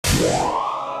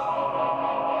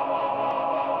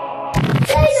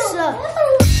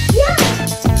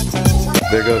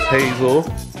There goes Hazel.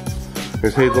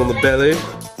 There's Hazel on the belly.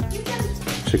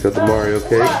 Check out the Mario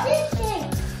cake.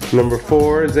 Number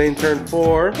 4, Zane turned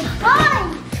 4.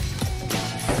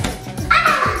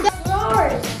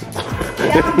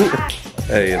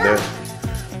 Hey, and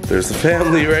there's the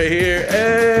family right here.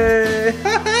 Hey!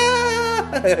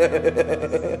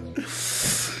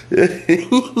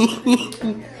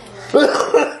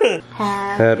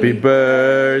 Happy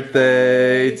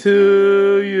birthday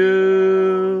to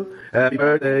you. Happy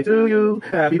birthday to you.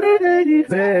 Happy birthday, dear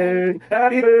Zane.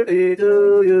 Happy birthday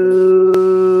to you.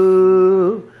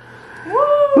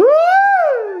 Woo!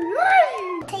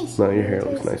 No, your hair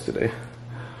looks nice today.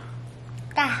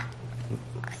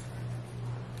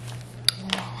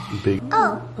 Big.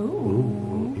 Oh.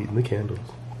 Ooh, eating the candles.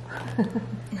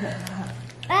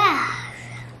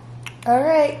 All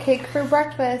right, cake for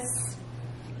breakfast.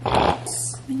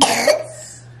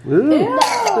 Yes. Ooh.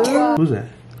 Who's that?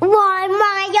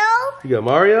 Mario. You got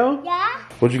Mario? Yeah.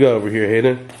 What you got over here,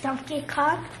 Hayden? Donkey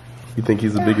Kong. You think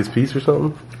he's the biggest piece or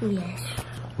something? Yes.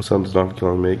 What sound does Donkey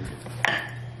Kong make?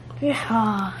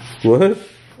 Yeah. What?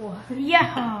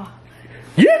 Yeah.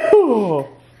 Yeah.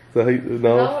 So he,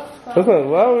 no. That's not,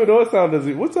 what sound does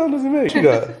he? What sound does he make? You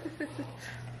got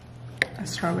a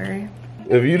strawberry.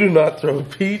 If you do not throw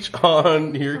peach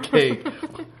on your cake,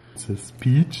 it says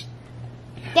peach.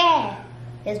 There.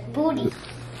 There's booty.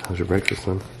 How's your breakfast,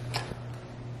 son?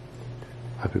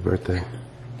 Happy birthday.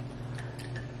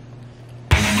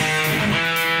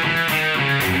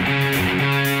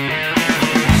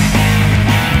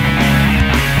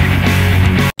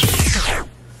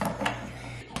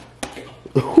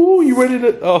 Ooh, you ready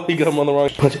to? Oh, he got him on the wrong.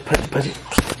 Punch it, punch it, punch it.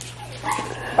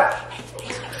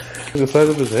 The size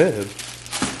of his head.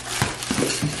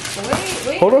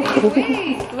 Wait, hold on.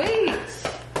 Wait.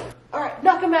 All right,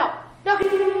 knock him out. Knock him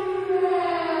out.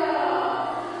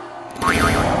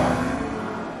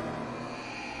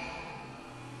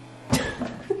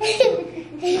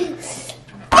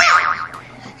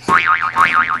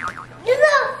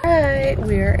 Alright,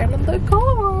 we're in the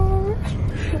car.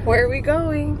 Where are we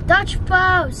going? Dutch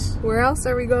Bros. Where else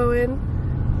are we going?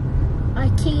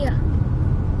 IKEA.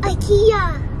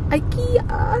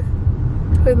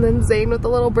 And then Zane with the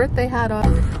little birthday hat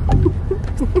on.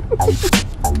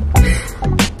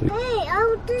 Hey,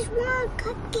 I just want a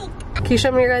cupcake. Can you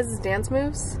show me your guys' dance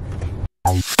moves?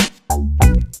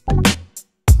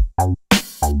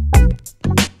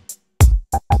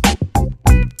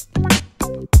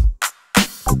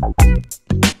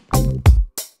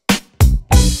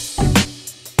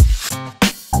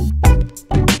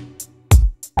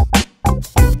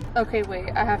 Okay, wait,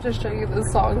 I have to show you the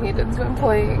song Hayden's been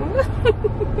playing.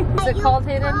 Is it called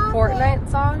Hayden? Fortnite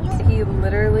song? He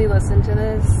literally listened to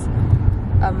this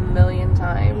a million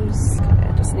times.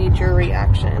 I just need your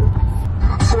reaction.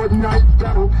 Fortnite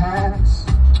battle pass.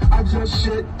 I just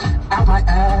shit out my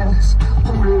ass.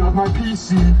 Put it on my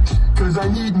PC, cause I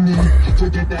need me to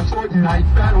get that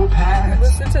Fortnite battle pass.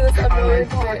 Listen to this a I million like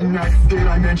times. Fortnite. Did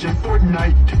I mention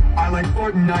Fortnite? I like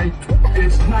Fortnite.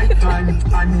 It's nighttime.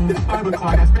 I mean, it's 5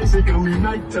 o'clock. That's basically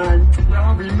nighttime.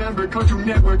 Now remember Cartoon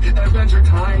Network Adventure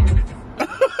Time.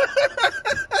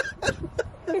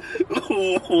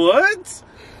 What?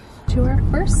 To our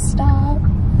first stop,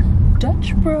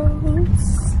 Dutch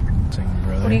Bros.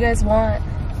 What do you guys want?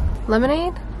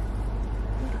 Lemonade?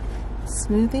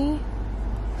 Smoothie?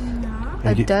 No.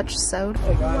 A Dutch soda?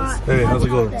 Hey, how's it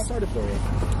going? I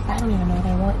don't even know what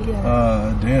I want either.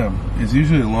 Damn. It's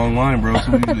usually a long line, bro,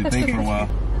 so we usually think for a while.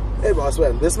 Hey, boss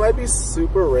man, this might be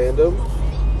super random.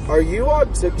 Are you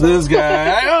on TikTok? This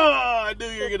guy. Oh, I knew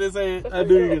you were gonna say it. I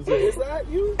knew you were gonna say it. Is that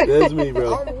you? That's me,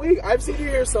 bro. I'm weak. I've seen you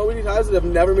here so many times and I've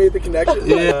never made the connection.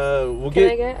 Yeah, Can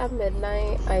I get a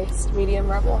midnight iced medium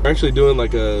rebel? We're actually doing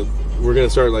like we're gonna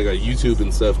start like a YouTube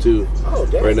and stuff too. Oh,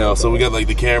 damn. Right now, so we got like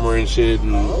the camera and shit,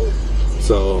 and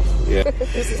so yeah.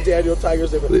 This is Daniel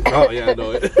Tiger's different. Oh yeah, I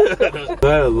know it.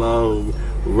 Ride along,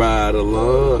 ride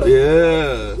along,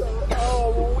 yeah.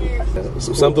 Oh, weak.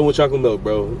 So something with chocolate milk,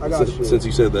 bro. I got you. Since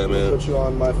you said that, man. Put you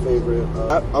on my favorite.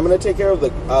 I'm gonna take care of the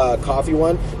coffee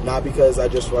one, not because I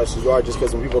just trust you are, just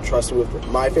because when people trust me with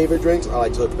my favorite drinks, I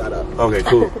like to hook that up. Okay,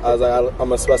 cool. I was like, I'm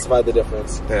gonna specify the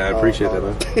difference. Yeah, I appreciate that,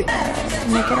 man.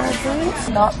 Look at our drinks.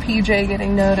 Not PJ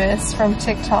getting noticed from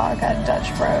TikTok at Dutch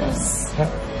Bros.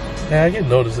 Yeah, I get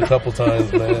noticed a couple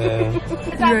times, man.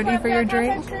 You ready for your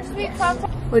drink?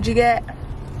 What'd you get?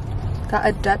 Got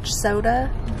a Dutch soda?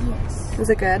 Yes. Is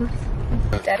it good?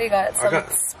 Daddy got some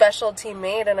specialty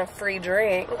made and a free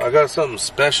drink. I got something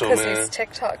special, man. Because he's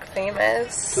TikTok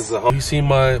famous. You see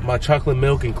my chocolate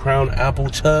milk and Crown Apple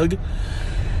chug?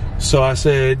 So I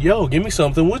said, yo, give me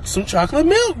something with some chocolate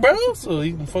milk, bro. So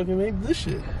he fucking made this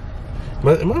shit. Am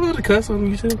I allowed to cuss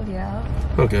on YouTube? Yeah.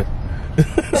 Okay.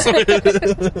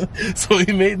 So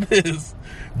he made this.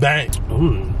 Bang.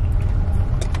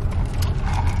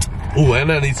 Ooh,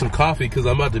 and I need some coffee because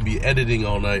I'm about to be editing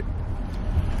all night.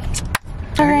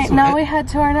 Alright, now we head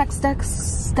to our next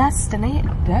destination.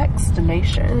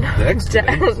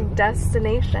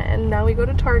 Now we go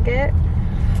to Target.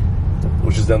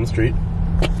 Which is down the street.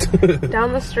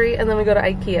 Down the street, and then we go to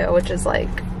IKEA, which is like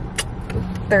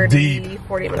 30,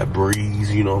 40 minutes. That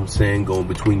breeze, you know what I'm saying, going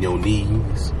between your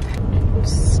knees.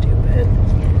 Stupid.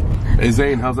 Hey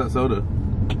Zane, how's that soda?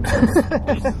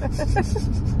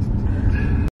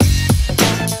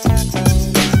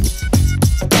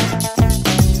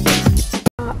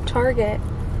 Target,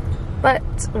 but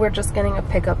we're just getting a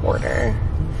pickup order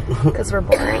because we're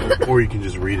boring. Or you can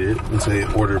just read it and say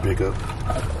order pickup.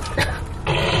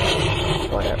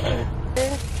 Whatever.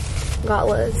 Got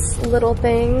this little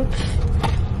thing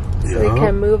so we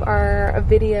can move our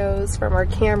videos from our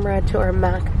camera to our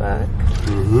MacBook.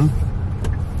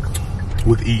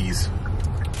 With ease.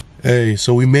 Hey,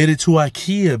 so we made it to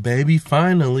IKEA, baby,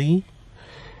 finally.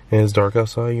 And it's dark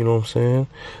outside, you know what I'm saying?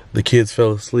 The kids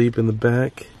fell asleep in the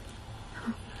back.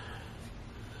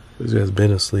 These guys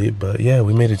been asleep, but yeah,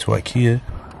 we made it to IKEA.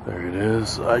 There it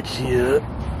is, IKEA.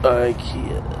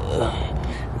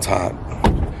 It's hot.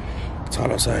 It's hot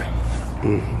outside.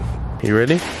 You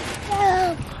ready?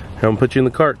 Yeah. I'm gonna put you in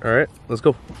the cart, all right? Let's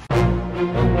go.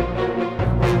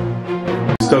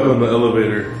 Stuck on the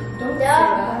elevator. Don't say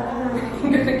that.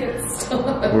 I'm gonna get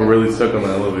stuck. We're really stuck on the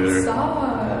elevator.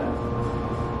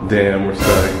 Stop. Damn, we're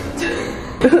stuck.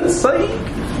 Psych!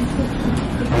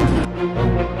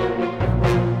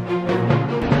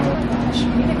 We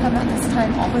need to come out this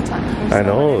time all the time. I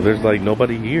know, there's like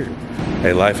nobody here.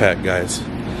 Hey, life hack, guys.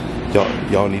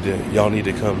 Y'all need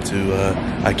to come to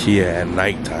IKEA at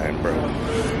nighttime, bro.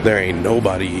 There ain't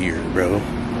nobody here, bro.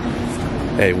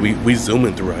 Hey, we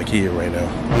zooming through IKEA right now.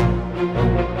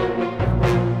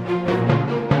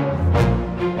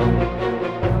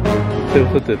 Say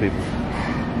what's up to people.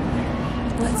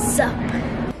 What's up?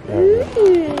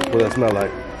 What does that smell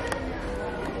like?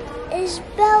 It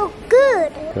smells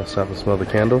good. Gonna stop and smell the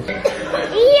candles? Yo!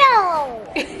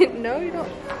 No, you don't.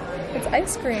 It's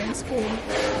ice cream. It's cool.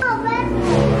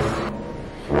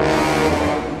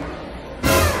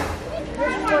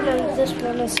 This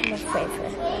one is my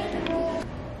favorite.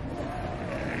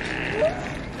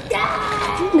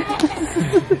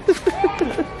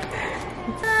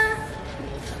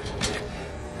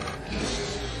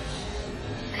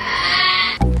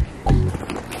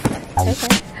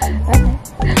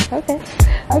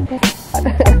 Okay.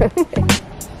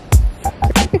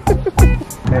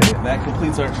 Hey, and that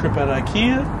completes our trip at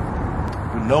IKEA.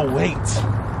 With no wait.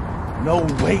 No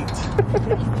wait.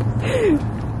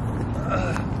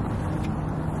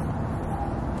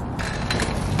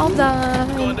 All done.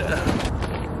 Going down.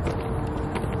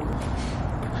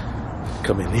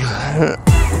 Come in here.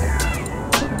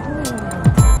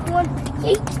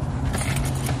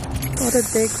 What a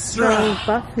big, strong,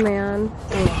 buff man.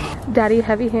 Daddy,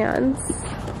 heavy hands.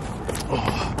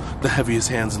 Oh, the heaviest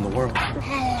hands in the world.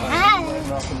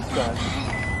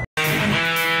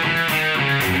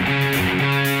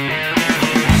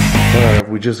 Alright,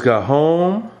 we just got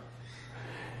home.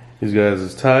 These guys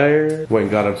is tired. Went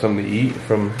and got them something to eat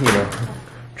from, you know,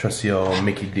 trusty old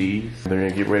Mickey D's. They're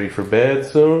gonna get ready for bed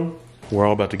soon. We're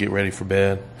all about to get ready for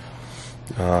bed.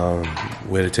 We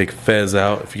had to take Fez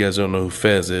out. If you guys don't know who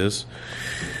Fez is,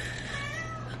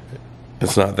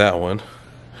 it's not that one.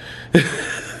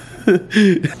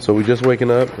 So we just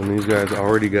waking up and these guys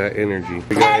already got energy.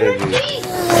 They got energy.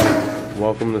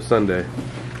 Welcome to Sunday.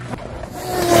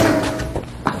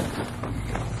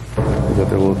 They got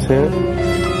their little tent.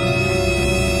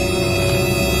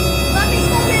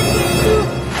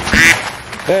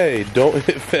 Hey, don't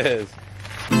hit Fez.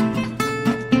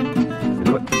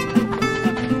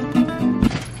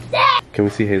 Can we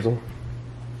see Hazel?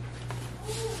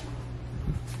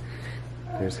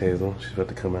 There's Hazel. She's about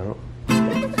to come out.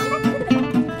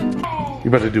 You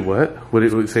about to do what? What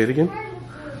did we say it again?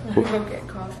 We'll go get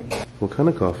coffee. What kind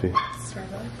of coffee?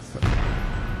 Starbucks.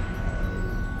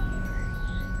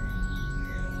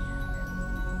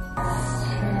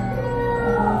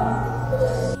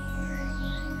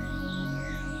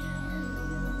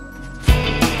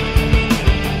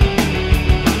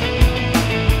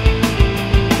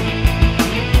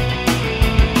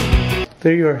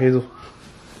 There you are, Hazel.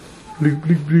 Bloop,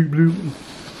 bloop, bloop,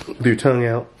 bloop. With your tongue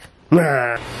out.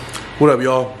 Nah. What up,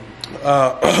 y'all?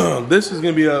 This is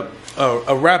gonna be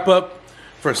a wrap up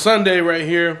for Sunday right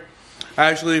here.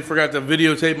 I actually forgot to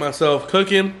videotape myself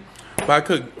cooking, but I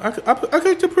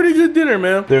cooked a pretty good dinner,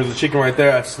 man. There's the chicken right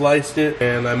there. I sliced it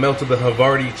and I melted the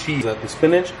Havarti cheese at the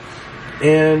spinach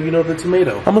and, you know, the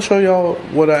tomato. I'm gonna show y'all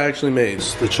what I actually made.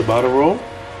 It's the ciabatta roll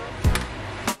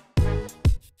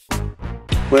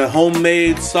with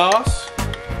homemade sauce.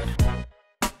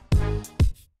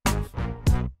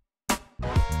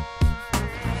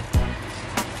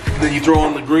 Then you throw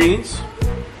on the greens,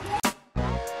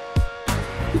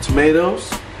 the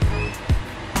tomatoes.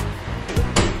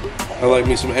 I like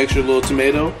me some extra little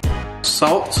tomato,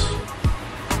 salt,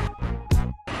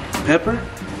 pepper.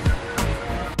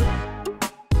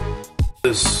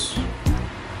 This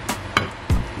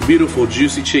beautiful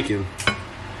juicy chicken.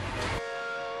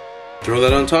 Throw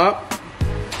that on top,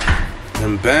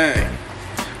 and bang,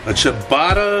 a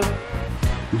ciabatta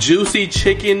juicy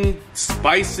chicken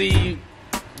spicy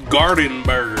garden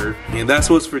burger. And that's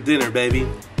what's for dinner, baby.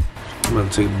 I'm gonna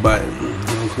take a bite.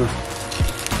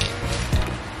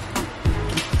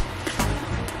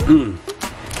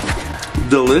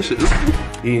 Delicious.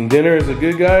 Eating dinner, is it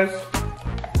good, guys?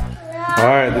 All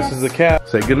right, this is the cap.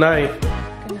 Say good night.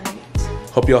 Good night.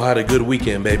 Hope y'all had a good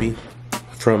weekend, baby.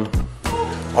 From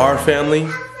our family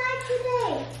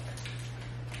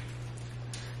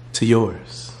to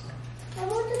yours.